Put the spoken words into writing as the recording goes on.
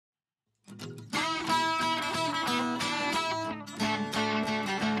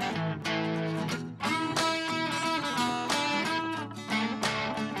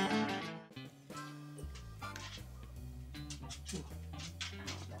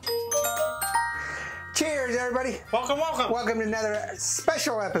Cheers, everybody. Welcome, welcome. Welcome to another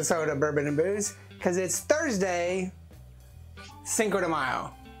special episode of Bourbon and Booze, because it's Thursday, Cinco de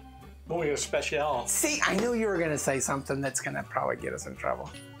Mayo. Muy especial. See, I knew you were going to say something that's going to probably get us in trouble.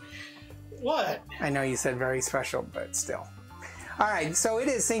 What? I know you said very special, but still. All right, so it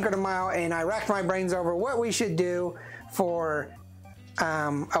is Cinco de Mayo, and I racked my brains over what we should do for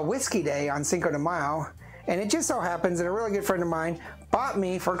a whiskey day on Cinco de Mayo, and it just so happens that a really good friend of mine bought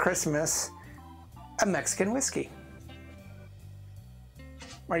me for Christmas a Mexican whiskey.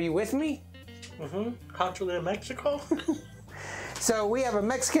 Are you with me? Mm-hmm. Contra de Mexico? So we have a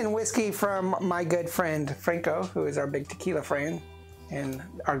Mexican whiskey from my good friend Franco, who is our big tequila friend in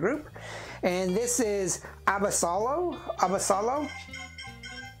our group. And this is Abasolo. Abasolo?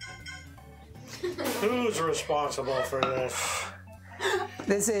 Who's responsible for this?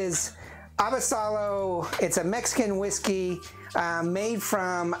 This is Abasolo. It's a Mexican whiskey made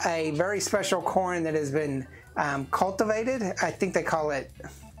from a very special corn that has been cultivated. I think they call it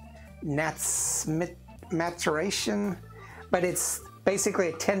maturation, but it's basically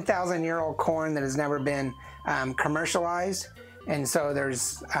a 10,000-year-old corn that has never been commercialized. And so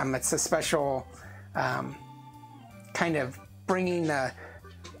there's it's a special kind of bringing the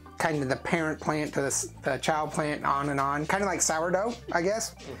parent plant to the child plant on and on, kind of like sourdough, I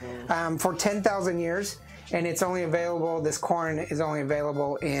guess, for 10,000 years. And it's only available, this corn is only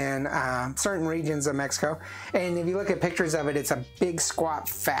available in certain regions of Mexico. And if you look at pictures of it, it's a big, squat,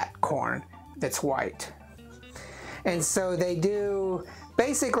 fat corn that's white. And so they do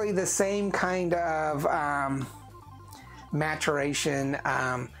basically the same kind of maturation,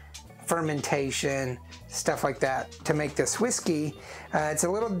 fermentation, stuff like that to make this whiskey. It's a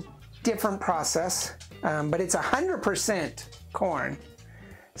little different process, but it's 100% corn.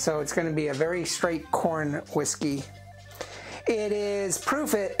 So it's going to be a very straight corn whiskey. It is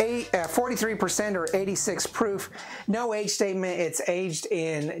proof at 43% or 86 proof. No age statement. It's aged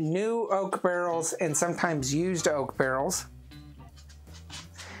in new oak barrels and sometimes used oak barrels.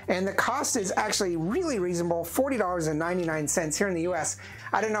 And the cost is actually really reasonable, $40.99 here in the U.S.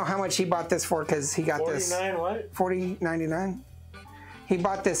 I don't know how much he bought this for because he got this. $49 what? $40.99. He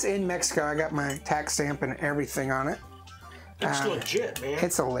bought this in Mexico. I got my tax stamp and everything on it. It's legit, man.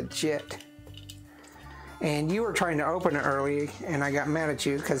 It's a legit. And you were trying to open it early, and I got mad at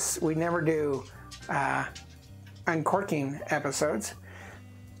you because we never do uncorking episodes.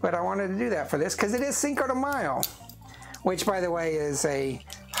 But I wanted to do that for this because it is Cinco de Mayo, which, by the way, is a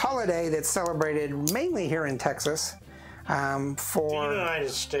holiday that's celebrated mainly here in Texas. For the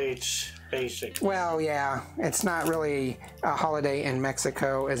United States, basically. Well, yeah, it's not really a holiday in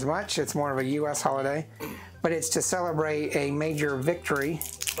Mexico as much. It's more of a U.S. holiday. But it's to celebrate a major victory.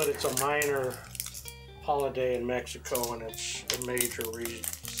 But it's a minor holiday in Mexico, and it's a major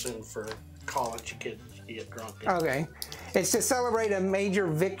reason for college kids to get drunk. Okay. It's to celebrate a major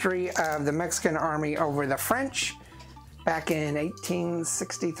victory of the Mexican army over the French back in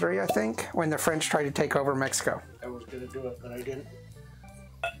 1863, I think, when the French tried to take over Mexico. I was going to do it, but I didn't.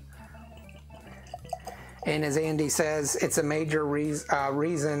 And as Andy says, it's a major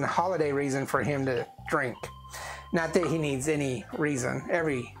holiday reason for him to drink. Not that he needs any reason.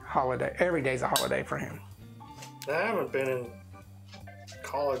 Every day's a holiday for him. I haven't been in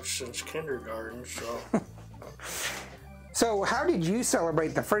college since kindergarten, so. So how did you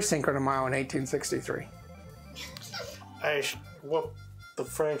celebrate the first Cinco de Mayo in 1863? I whooped the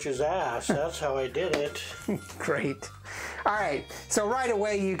French's ass. That's how I did it. Great. All right. So right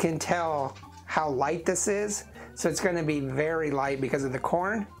away you can tell how light this is. So it's going to be very light because of the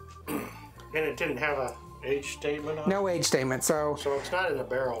corn. And it didn't have a age statement on it? No age statement. So it's not in the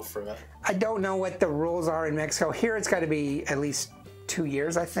barrel for that. I don't know what the rules are in Mexico. Here it's got to be at least 2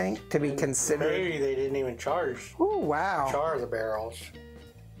 years, I think, to be considered. Maybe they didn't even charge. Oh, wow. Char the barrels.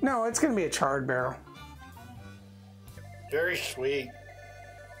 No, it's going to be a charred barrel. Very sweet.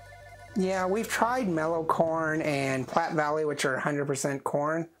 Yeah, we've tried mellow corn and Platte Valley, which are 100%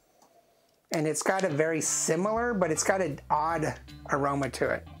 corn. And it's got a very similar, but it's got an odd aroma to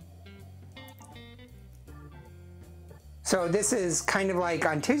it. So this is kind of like,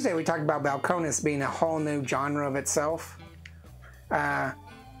 on Tuesday we talked about Balcones being a whole new genre of itself.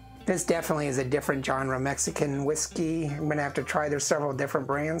 This definitely is a different genre. Mexican whiskey, I'm going to have to try. There's several different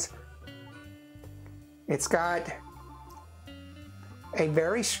brands. It's got a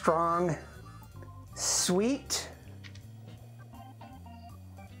very strong, sweet,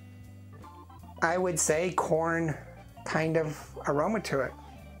 I would say, corn kind of aroma to it.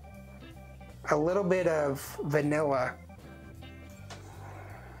 A little bit of vanilla.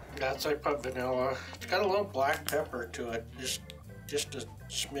 That's I put vanilla. It's got a little black pepper to it, just a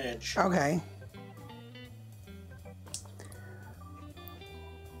smidge. Okay.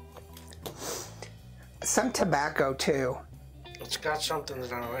 some tobacco too. It's got something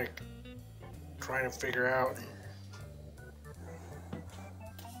that I'm like trying to figure out.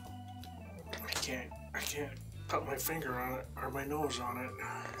 I can't put my finger on it or my nose on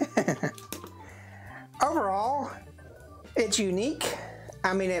it. Overall, it's unique.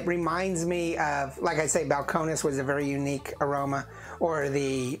 I mean, it reminds me of, like I say, Balcones was a very unique aroma, or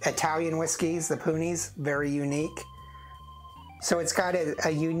the Italian whiskeys, the Punis, very unique. So it's got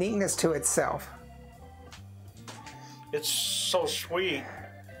a uniqueness to itself. It's so sweet.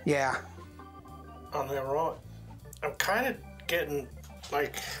 Yeah. On the aroma, I'm kind of getting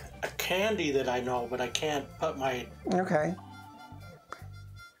like a candy that I know, but I can't put my... Okay.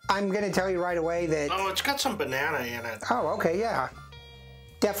 I'm going to tell you right away that... Oh, it's got some banana in it. Oh, okay, yeah.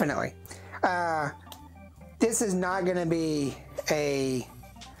 Definitely. This is not going to be a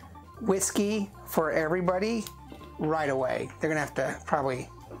whiskey for everybody right away. They're going to have to probably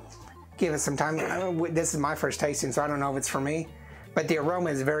give it some time. This is my first tasting, so I don't know if it's for me. But the aroma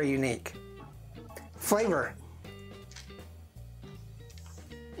is very unique. Flavor.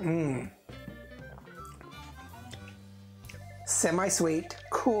 Semi-sweet,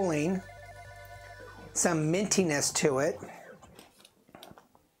 cooling, some mintiness to it.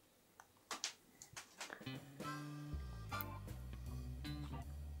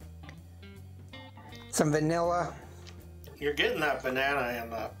 Some vanilla. You're getting that banana in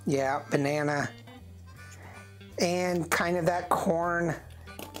the... Yeah, banana. And kind of that corn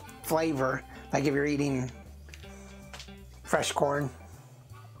flavor, like if you're eating fresh corn.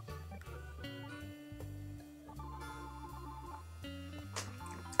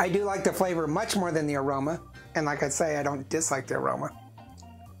 I do like the flavor much more than the aroma. And like I say, I don't dislike the aroma.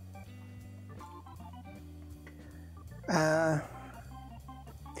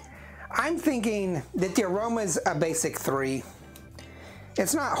 I'm thinking that the aroma is a basic 3.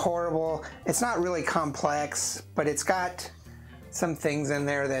 It's not horrible. It's not really complex, but it's got some things in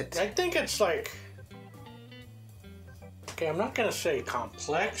there that... I think it's like... Okay, I'm not going to say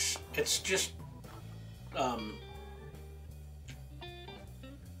complex. It's just...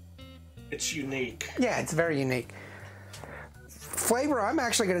 It's unique. Yeah, it's very unique. Flavor, I'm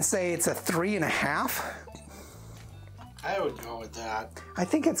actually going to say it's a 3.5. I would go with that. I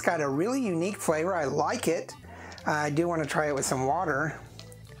think it's got a really unique flavor. I like it. I do want to try it with some water.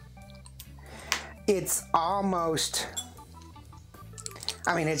 It's almost...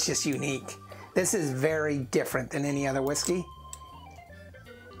 I mean, it's just unique. This is very different than any other whiskey.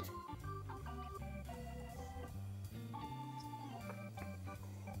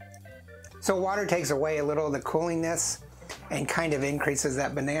 So water takes away a little of the coolingness and kind of increases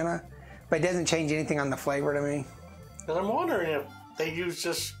that banana, but it doesn't change anything on the flavor to me. And I'm wondering if they use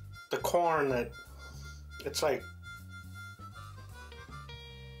just the corn that it's like,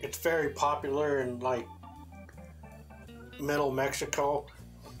 it's very popular in like middle Mexico,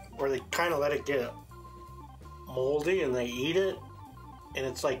 where they kind of let it get moldy and they eat it, and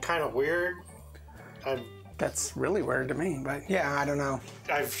it's like kind of weird. That's really weird to me, but yeah, I don't know.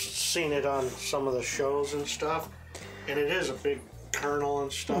 I've seen it on some of the shows and stuff, and it is a big kernel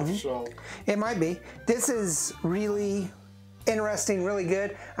and stuff, so... It might be. This is really interesting, really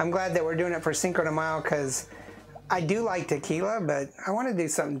good. I'm glad that we're doing it for Cinco de Mayo, because I do like tequila, but I want to do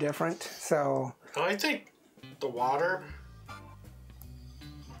something different, so... I think the water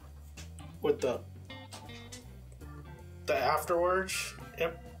with the afterwards,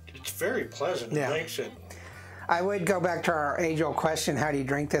 it's very pleasant. Yeah. It makes it... I would go back to our age-old question, how do you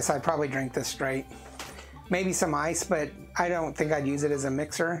drink this? I'd probably drink this straight. Maybe some ice, but I don't think I'd use it as a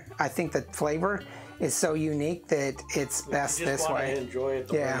mixer. I think the flavor is so unique that it's best this way. You just want to enjoy it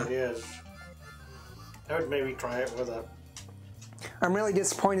the way it is. I would maybe try it with a... I'm really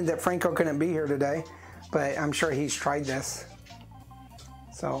disappointed that Franco couldn't be here today, but I'm sure he's tried this.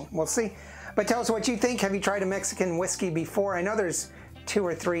 So we'll see. But tell us what you think. Have you tried a Mexican whiskey before? I know there's 2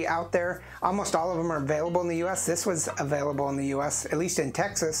 or 3 out there. Almost all of them are available in the U.S. This was available in the U.S., at least in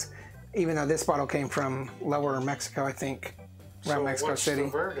Texas, even though this bottle came from lower Mexico, I think, around Mexico City.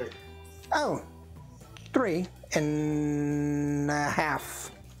 What's the verdict? Oh,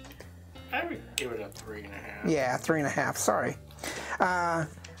 3.5. I would give it a 3.5. Yeah, 3.5. Sorry.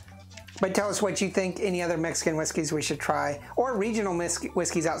 But tell us what you think. Any other Mexican whiskeys we should try, or regional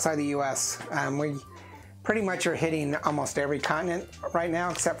whiskeys outside the U.S. We pretty much are hitting almost every continent right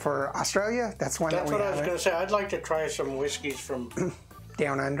now, except for Australia. That's one that we haven't. That's what I was going to say. I'd like to try some whiskeys from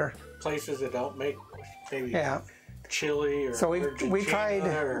down under places that don't make maybe Chile or so we've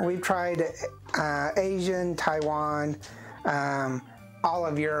tried Asian, Taiwan, all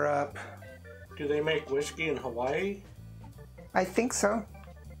of Europe. Do they make whiskey in Hawaii? I think so.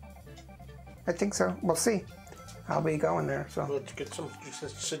 I think so. We'll see. I'll be going there. So Let's get some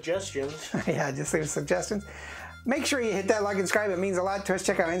suggestions. yeah, just leave suggestions. Make sure you hit that like and subscribe. It means a lot to us.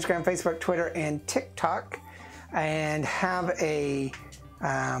 Check out Instagram, Facebook, Twitter, and TikTok. And have a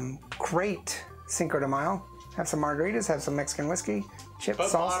great Cinco de Mayo. Have some margaritas, have some Mexican whiskey, chips, But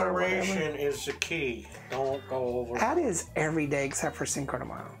salsa, moderation whatever. is the key. Don't go over. That is every day except for Cinco de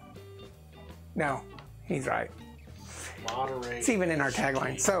Mayo. No, he's right. Moderation. It's even in our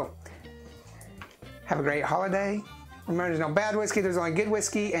tagline. So, have a great holiday. Remember, there's no bad whiskey. There's only good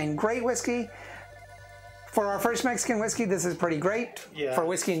whiskey and great whiskey. For our first Mexican whiskey, this is pretty great. Yeah. For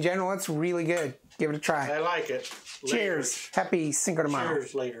whiskey in general, it's really good. Give it a try. I like it. Cheers. Happy Cinco de Mayo.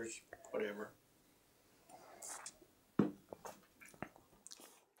 Cheers, laters. Whatever.